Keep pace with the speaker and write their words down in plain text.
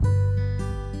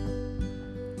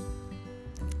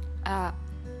Uh,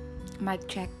 Mic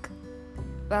check.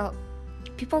 Well,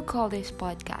 people call this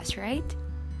podcast, right?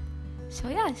 So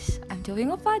yes, I'm doing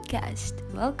a podcast.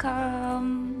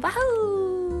 Welcome. Wahoo!